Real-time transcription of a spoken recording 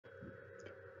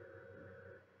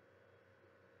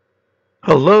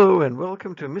Hello and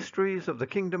welcome to Mysteries of the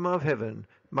Kingdom of Heaven.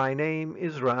 My name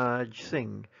is Raj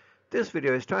Singh. This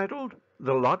video is titled,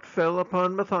 The Lot Fell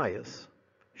Upon Matthias.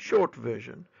 Short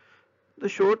version. The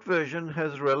short version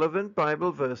has relevant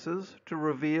Bible verses to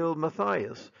reveal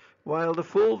Matthias, while the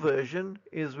full version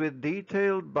is with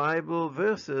detailed Bible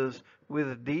verses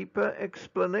with deeper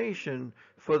explanation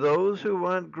for those who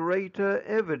want greater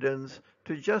evidence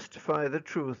to justify the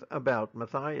truth about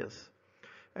Matthias.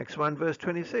 Acts 1 verse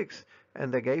 26,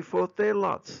 and they gave forth their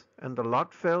lots, and the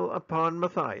lot fell upon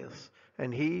Matthias,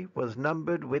 and he was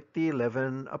numbered with the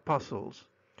 11 apostles.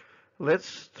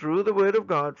 Let's, through the Word of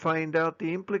God, find out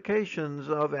the implications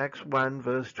of Acts 1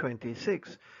 verse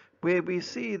 26, where we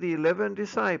see the 11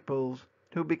 disciples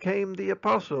who became the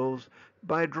apostles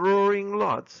by drawing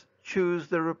lots choose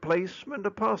the replacement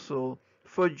apostle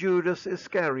for Judas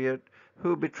Iscariot,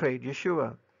 who betrayed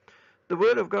Yeshua. The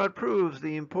Word of God proves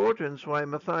the importance why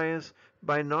Matthias,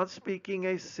 by not speaking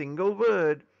a single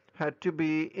word, had to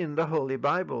be in the Holy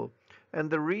Bible, and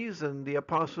the reason the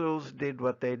apostles did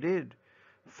what they did.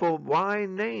 For why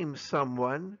name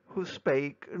someone who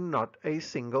spake not a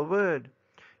single word?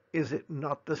 Is it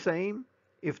not the same?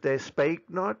 If they spake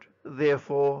not,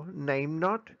 therefore name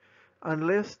not,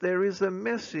 unless there is a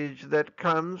message that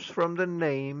comes from the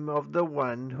name of the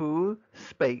one who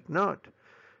spake not.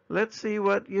 Let's see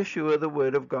what Yeshua, the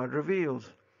Word of God, reveals.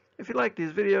 If you like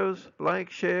these videos, like,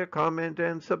 share, comment,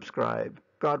 and subscribe.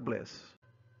 God bless.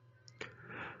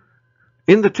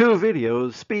 In the two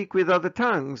videos, Speak with Other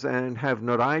Tongues and Have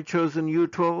Not I Chosen You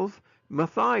 12,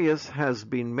 Matthias has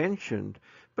been mentioned,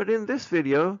 but in this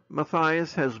video,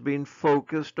 Matthias has been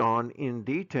focused on in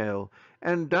detail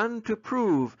and done to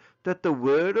prove that the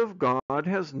Word of God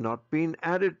has not been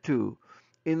added to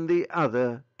in the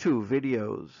other two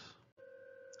videos.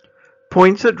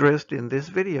 Points addressed in this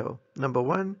video. Number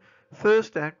 1,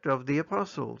 first act of the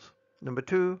apostles. Number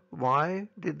 2, why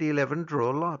did the 11 draw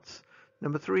lots?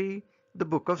 Number 3, the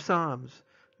book of Psalms.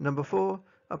 Number 4,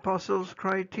 apostles'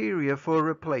 criteria for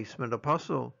replacement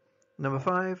apostle. Number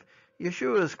 5,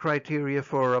 Yeshua's criteria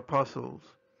for apostles.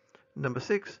 Number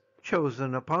 6,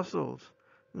 chosen apostles.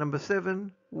 Number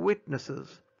 7,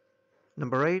 witnesses.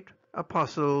 Number 8,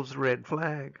 apostles' red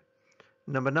flag.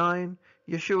 Number 9,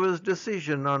 Yeshua's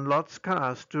decision on lots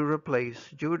cast to replace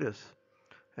Judas.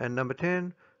 And number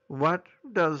 10, what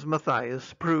does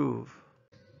Matthias prove?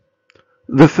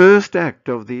 The first act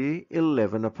of the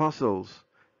 11 apostles.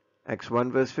 Acts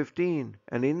 1 verse 15,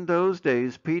 and in those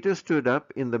days Peter stood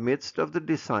up in the midst of the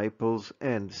disciples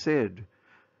and said,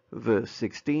 verse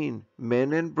 16,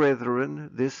 men and brethren,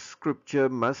 this scripture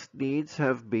must needs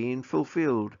have been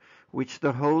fulfilled, which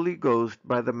the Holy Ghost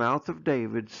by the mouth of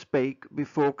David spake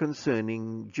before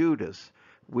concerning Judas,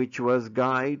 which was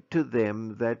guide to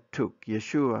them that took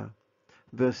Yeshua.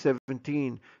 Verse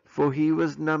 17, for he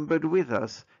was numbered with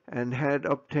us, and had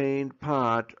obtained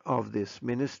part of this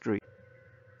ministry.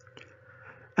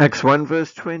 Acts 1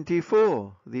 verse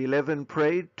 24, the 11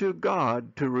 prayed to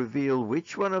God to reveal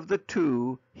which one of the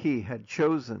two he had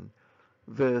chosen.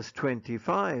 Verse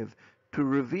 25, to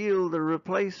reveal the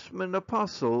replacement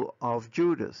apostle of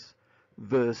Judas.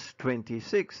 Verse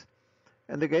 26,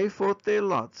 and they gave forth their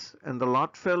lots, and the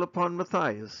lot fell upon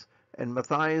Matthias, and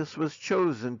Matthias was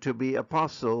chosen to be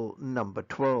apostle number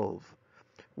 12,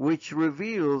 which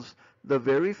reveals the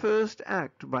very first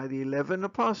act by the 11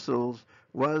 apostles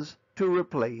was to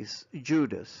replace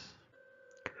Judas.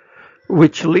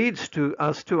 Which leads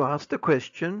us to ask the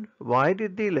question, why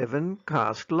did the 11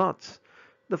 cast lots?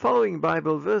 The following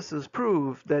Bible verses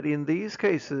prove that in these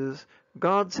cases,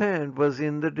 God's hand was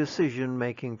in the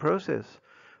decision-making process.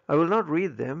 I will not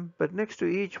read them, but next to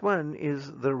each one is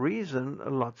the reason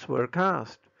lots were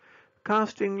cast.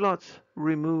 Casting lots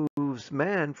removes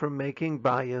man from making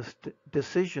biased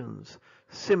decisions,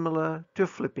 similar to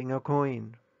flipping a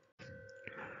coin.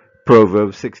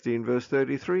 Proverbs 16 verse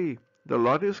 33, the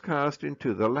lot is cast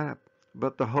into the lap,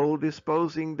 but the whole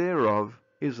disposing thereof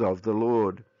is of the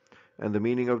Lord. And the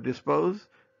meaning of dispose,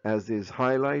 as is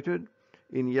highlighted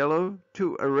in yellow,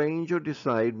 to arrange or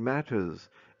decide matters,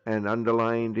 and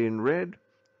underlined in red,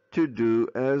 to do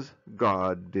as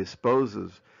God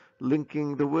disposes,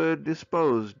 linking the word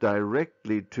dispose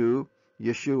directly to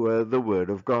Yeshua, the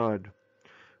Word of God.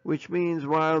 Which means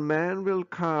while man will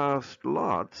cast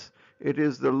lots, it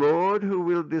is the Lord who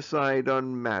will decide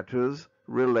on matters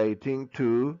relating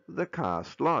to the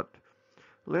cast lot.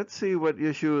 Let's see what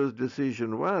Yeshua's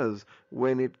decision was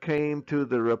when it came to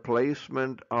the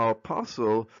replacement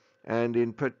apostle, and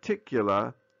in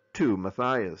particular to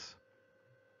Matthias.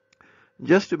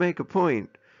 Just to make a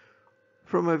point,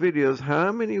 from my videos how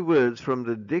many words from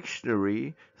the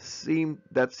dictionary seem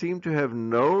to have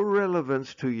no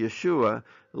relevance to Yeshua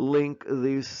link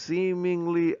these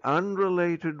seemingly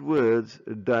unrelated words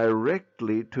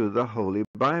directly to the Holy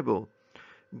Bible,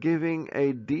 giving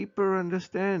a deeper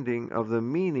understanding of the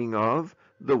meaning of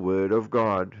the Word of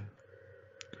God.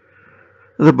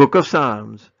 The Book of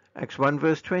Psalms, Acts 1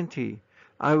 verse 20.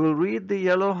 I will read the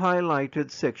yellow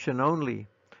highlighted section only,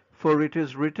 for it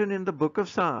is written in the Book of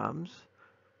Psalms,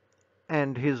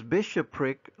 and his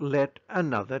bishopric let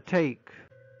another take,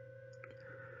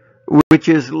 which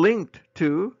is linked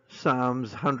to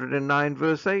Psalms 109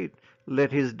 verse 8.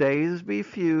 Let his days be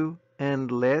few,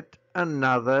 and let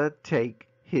another take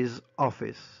his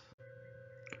office.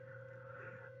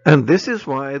 And this is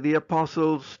why the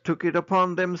apostles took it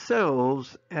upon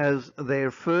themselves as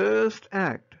their first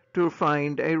act to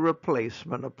find a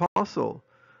replacement apostle.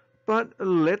 But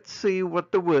let's see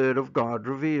what the Word of God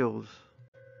reveals.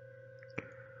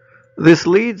 This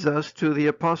leads us to the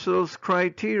apostles'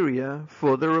 criteria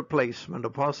for the replacement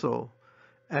apostle.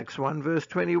 Acts 1 verse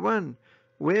 21.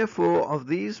 Wherefore of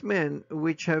these men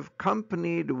which have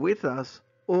companied with us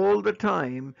all the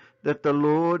time that the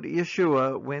Lord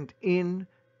Yeshua went in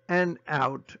and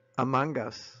out among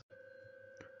us.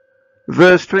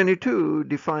 Verse 22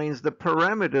 defines the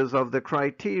parameters of the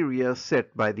criteria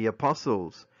set by the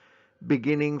apostles.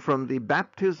 Beginning from the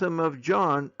baptism of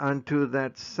John unto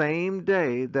that same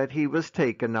day that he was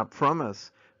taken up from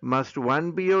us, must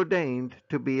one be ordained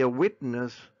to be a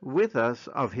witness with us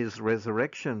of his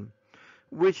resurrection,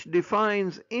 which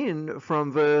defines in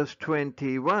from verse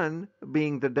 21,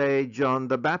 being the day John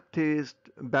the Baptist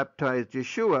baptized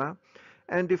Yeshua,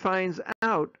 and defines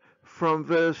out from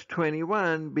verse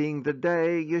 21, being the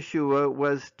day Yeshua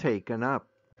was taken up.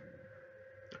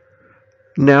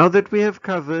 Now that we have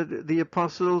covered the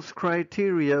apostles'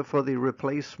 criteria for the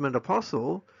replacement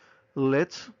apostle,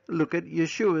 let's look at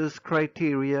Yeshua's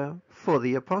criteria for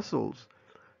the apostles.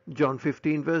 John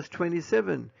 15 verse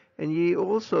 27, and ye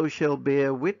also shall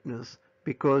bear witness,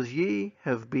 because ye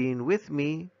have been with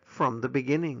me from the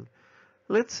beginning.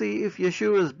 Let's see if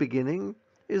Yeshua's beginning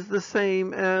is the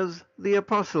same as the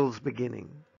apostles'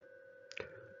 beginning.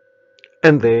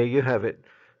 And there you have it,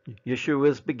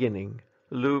 Yeshua's beginning.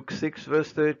 Luke 6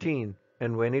 verse 13,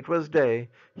 and when it was day,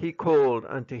 he called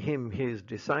unto him his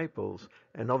disciples,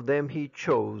 and of them he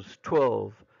chose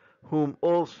 12, whom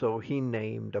also he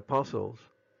named apostles.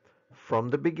 From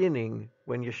the beginning,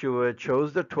 when Yeshua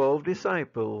chose the 12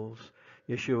 disciples,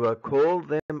 Yeshua called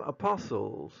them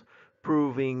apostles,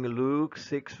 proving Luke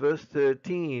 6 verse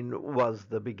 13 was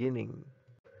the beginning.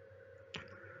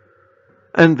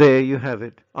 And there you have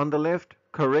it. On the left,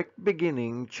 correct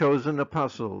beginning, chosen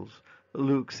apostles.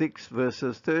 Luke 6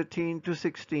 verses 13 to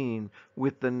 16,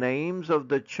 with the names of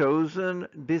the chosen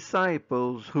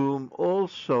disciples, whom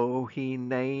also he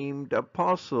named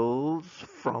apostles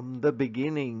from the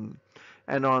beginning.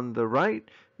 And on the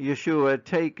right, Yeshua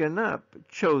taken up,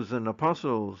 chosen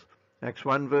apostles. Acts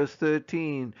 1 verse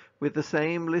 13, with the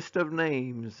same list of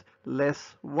names,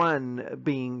 less one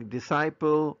being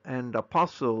disciple and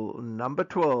apostle, number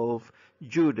 12,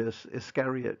 Judas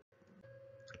Iscariot.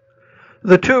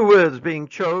 The two words being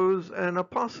chose and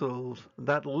apostles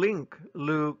that link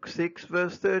Luke 6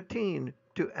 verse 13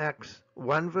 to Acts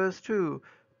 1 verse 2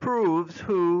 proves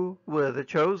who were the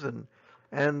chosen,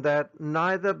 and that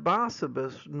neither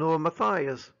Barsabbas nor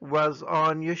Matthias was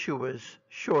on Yeshua's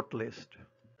shortlist.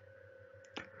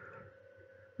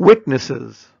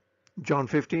 Witnesses. John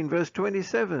 15 verse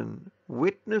 27,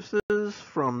 witnesses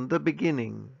from the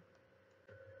beginning,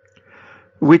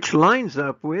 which lines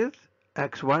up with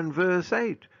Acts 1 verse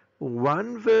 8.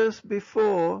 One verse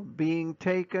before being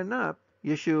taken up,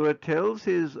 Yeshua tells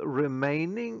his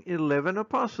remaining 11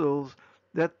 apostles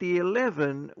that the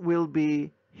 11 will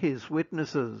be his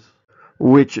witnesses,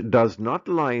 which does not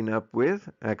line up with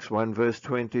Acts 1 verse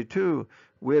 22,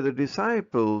 where the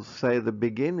disciples say the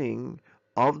beginning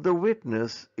of the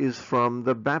witness is from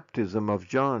the baptism of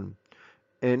John.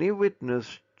 Any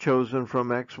witness chosen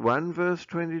from Acts 1 verse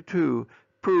 22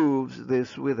 proves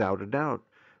this without a doubt,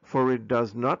 for it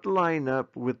does not line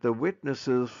up with the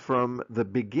witnesses from the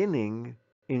beginning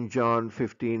in John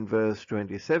 15 verse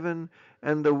 27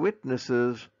 and the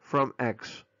witnesses from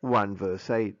Acts 1 verse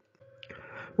 8,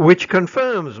 which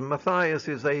confirms Matthias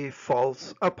is a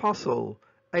false apostle,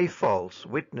 a false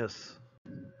witness.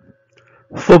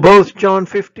 For both John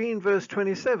 15 verse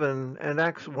 27 and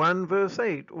Acts 1 verse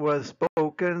 8 was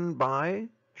spoken by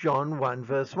John 1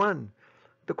 verse 1.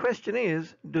 The question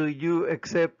is, do you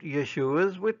accept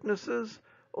Yeshua's witnesses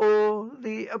or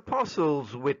the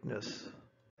apostles' witness?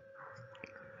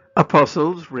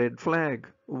 Apostles' red flag.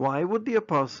 Why would the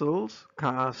apostles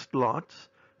cast lots,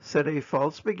 set a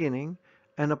false beginning,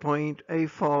 and appoint a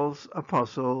false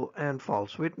apostle and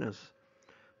false witness?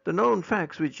 The known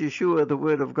facts which Yeshua, the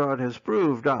Word of God, has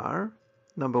proved are: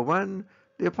 number 1,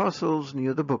 the apostles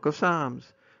knew the book of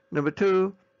Psalms. Number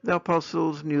 2, the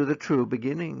apostles knew the true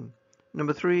beginning.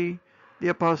 Number 3, the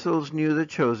apostles knew the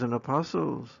chosen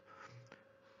apostles.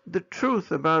 The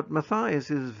truth about Matthias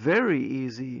is very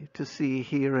easy to see,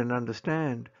 hear, and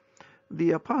understand.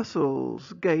 The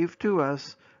apostles gave to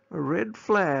us a red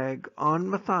flag on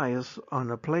Matthias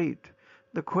on a plate.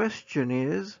 The question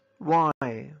is, why?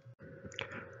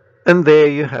 And there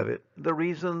you have it, the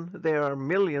reason there are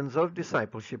millions of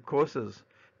discipleship courses.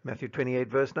 Matthew 28,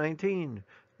 verse 19.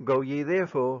 Go ye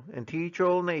therefore and teach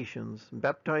all nations,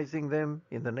 baptizing them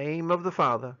in the name of the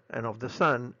Father, and of the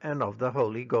Son, and of the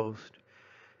Holy Ghost.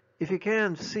 If you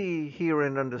can see, hear,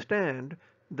 and understand,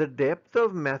 the depth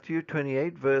of Matthew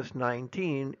 28, verse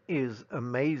 19 is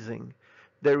amazing.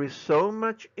 There is so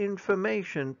much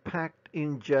information packed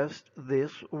in just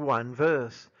this one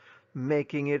verse,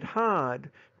 making it hard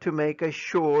to make a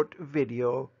short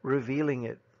video revealing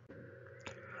it.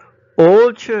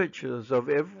 All churches of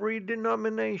every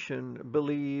denomination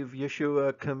believe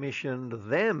Yeshua commissioned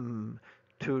them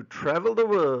to travel the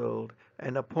world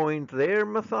and appoint their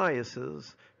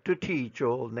Matthiases to teach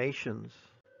all nations.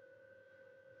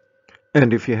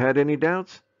 And if you had any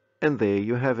doubts, and there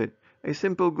you have it. A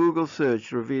simple Google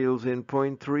search reveals in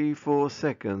 0.34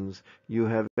 seconds you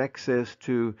have access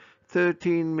to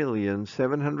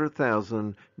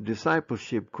 13,700,000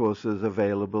 discipleship courses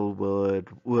available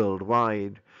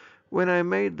worldwide. When I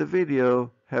made the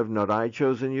video, Have Not I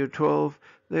Chosen You 12,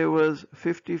 there was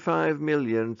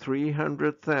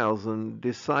 55,300,000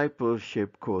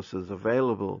 discipleship courses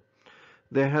available.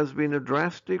 There has been a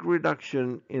drastic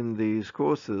reduction in these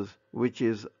courses, which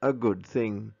is a good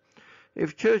thing.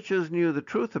 If churches knew the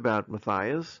truth about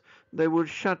Matthias, they would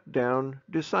shut down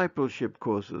discipleship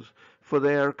courses, for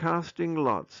they are casting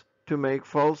lots to make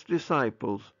false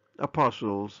disciples,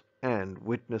 apostles, and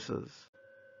witnesses.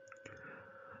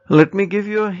 Let me give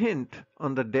you a hint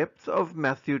on the depth of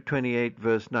Matthew 28,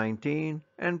 verse 19,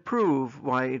 and prove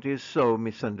why it is so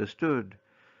misunderstood.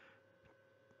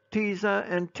 Teaser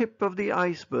and tip of the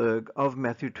iceberg of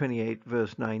Matthew 28,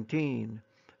 verse 19.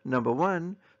 Number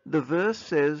 1, the verse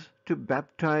says to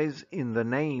baptize in the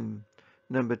name.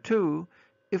 Number 2,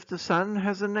 if the Son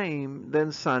has a name,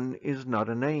 then Son is not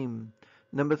a name.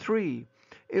 Number 3,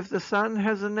 if the Son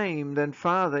has a name, then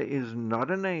Father is not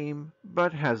a name,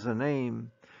 but has a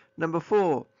name. Number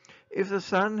 4, if the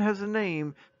Son has a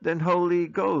name, then Holy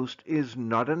Ghost is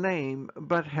not a name,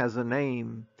 but has a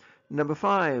name. Number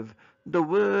 5, the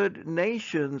word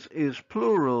nations is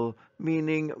plural,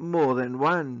 meaning more than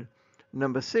one.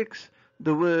 Number 6,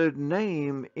 the word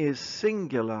name is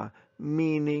singular,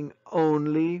 meaning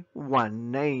only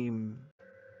one name.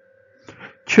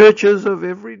 Churches of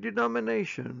every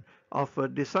denomination offer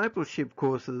discipleship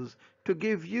courses to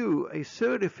give you a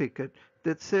certificate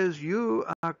that says you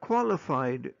are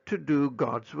qualified to do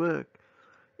God's work.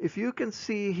 If you can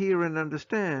see, hear, and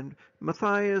understand,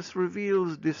 Matthias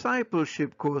reveals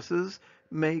discipleship courses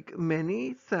make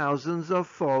many thousands of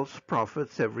false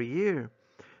prophets every year,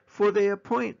 for they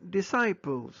appoint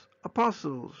disciples,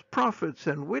 apostles, prophets,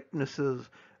 and witnesses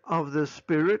of the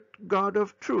Spirit God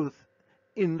of truth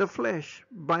in the flesh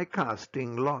by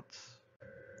casting lots.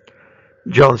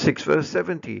 John 6, verse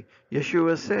 70,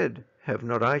 Yeshua said, Have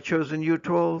not I chosen you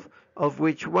 12, of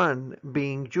which one,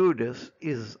 being Judas,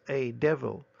 is a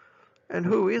devil? And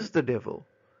who is the devil?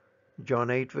 John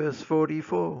 8, verse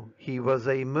 44, he was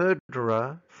a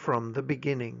murderer from the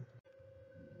beginning.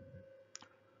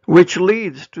 Which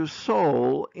leads to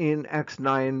Saul in Acts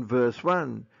 9, verse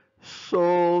 1.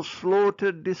 Saul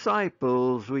slaughtered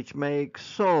disciples, which make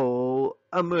Saul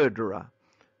a murderer.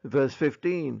 Verse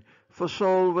 15, for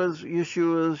Saul was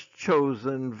Yeshua's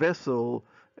chosen vessel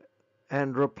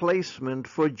and replacement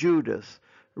for Judas,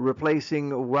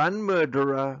 replacing one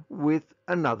murderer with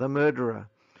another murderer.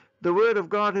 The Word of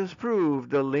God has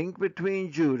proved the link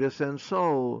between Judas and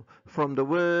Saul from the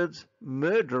words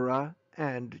murderer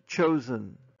and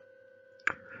chosen,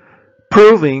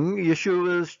 proving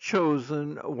Yeshua's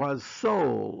chosen was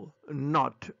Saul,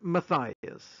 not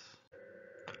Matthias.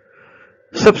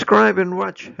 Subscribe and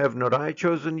watch Have Not I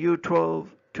Chosen You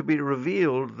 12 to be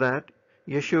revealed that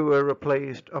Yeshua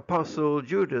replaced Apostle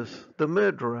Judas, the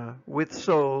murderer, with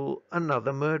Saul,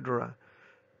 another murderer,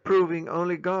 proving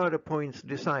only God appoints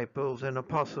disciples and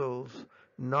apostles,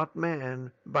 not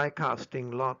man by casting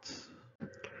lots.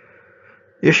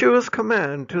 Yeshua's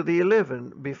command to the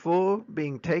 11 before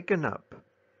being taken up.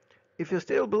 If you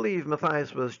still believe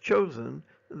Matthias was chosen,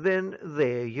 then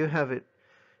there you have it.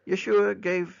 Yeshua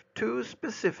gave two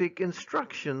specific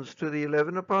instructions to the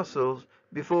 11 apostles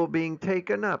before being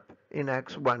taken up in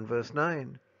Acts 1 verse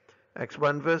 9. Acts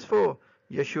 1 verse 4,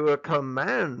 Yeshua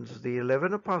commands the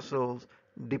 11 apostles,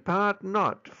 "Depart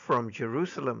not from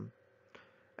Jerusalem."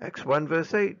 Acts 1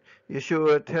 verse 8,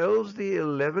 Yeshua tells the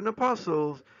 11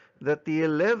 apostles that the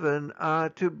 11 are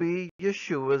to be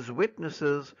Yeshua's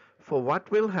witnesses for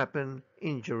what will happen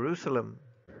in Jerusalem.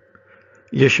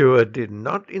 Yeshua did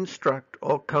not instruct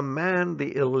or command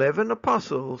the 11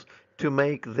 apostles to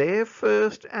make their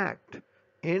first act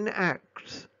in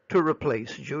Acts to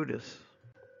replace Judas.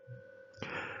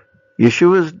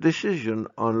 Yeshua's decision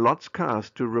on Lot's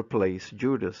cast to replace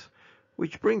Judas,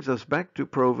 which brings us back to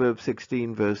Proverbs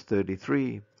 16 verse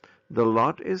 33. The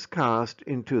lot is cast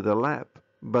into the lap,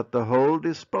 but the whole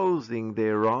disposing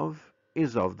thereof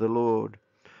is of the Lord.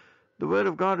 The Word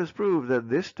of God has proved that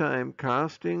this time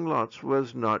casting lots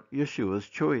was not Yeshua's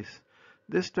choice.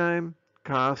 This time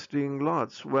casting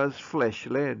lots was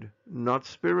flesh-led, not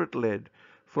spirit-led.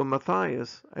 For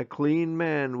Matthias, a clean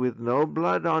man with no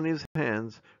blood on his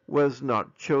hands, was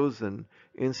not chosen.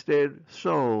 Instead,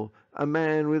 Saul, a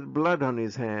man with blood on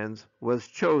his hands, was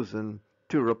chosen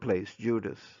to replace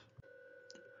Judas.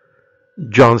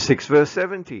 John 6 verse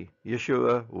 70,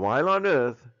 Yeshua, while on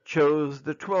earth, chose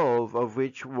the 12, of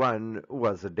which one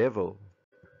was a devil.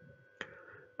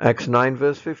 Acts 9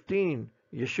 verse 15,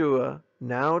 Yeshua,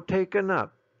 now taken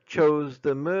up, chose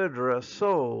the murderer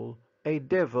Saul, a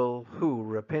devil who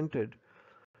repented.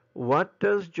 What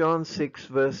does John 6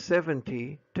 verse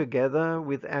 70 together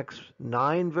with Acts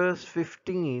 9 verse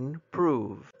 15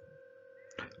 prove?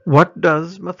 What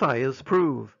does Matthias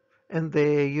prove? And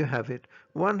there you have it,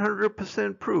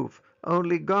 100% proof.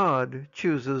 Only God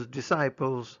chooses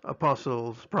disciples,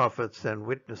 apostles, prophets, and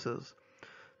witnesses.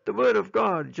 The Word of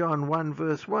God, John 1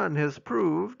 verse 1, has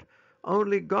proved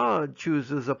only God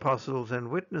chooses apostles and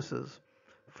witnesses.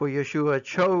 For Yeshua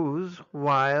chose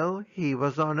while he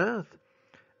was on earth,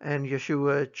 and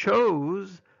Yeshua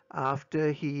chose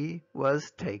after he was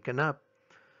taken up.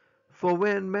 For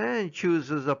when man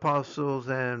chooses apostles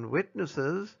and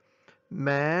witnesses,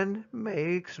 man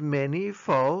makes many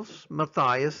false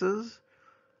Matthiases,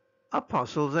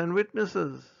 apostles and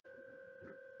witnesses.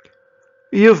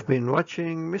 You've been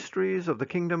watching Mysteries of the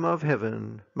Kingdom of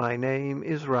Heaven. My name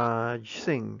is Raj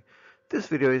Singh. This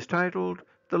video is titled,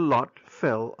 The Lot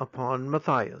Fell Upon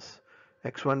Matthias.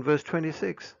 Acts 1 verse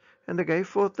 26, And they gave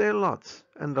forth their lots,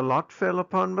 and the lot fell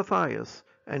upon Matthias,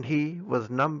 and he was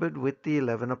numbered with the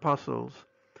 11 apostles.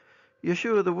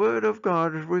 Yeshua, the Word of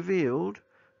God, revealed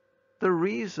the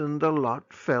reason the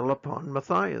lot fell upon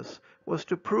Matthias was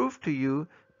to prove to you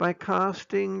by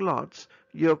casting lots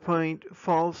you appoint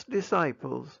false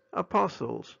disciples,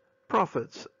 apostles,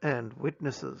 prophets, and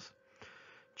witnesses.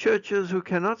 Churches who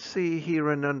cannot see, hear,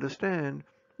 and understand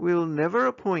will never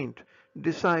appoint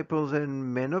disciples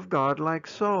and men of God like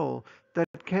Saul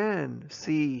that can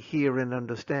see, hear, and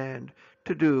understand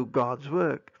to do God's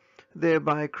work,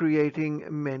 thereby creating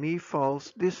many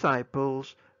false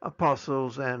disciples,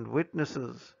 apostles, and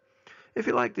witnesses. If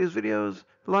you like these videos,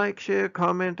 like, share,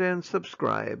 comment, and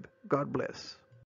subscribe. God bless.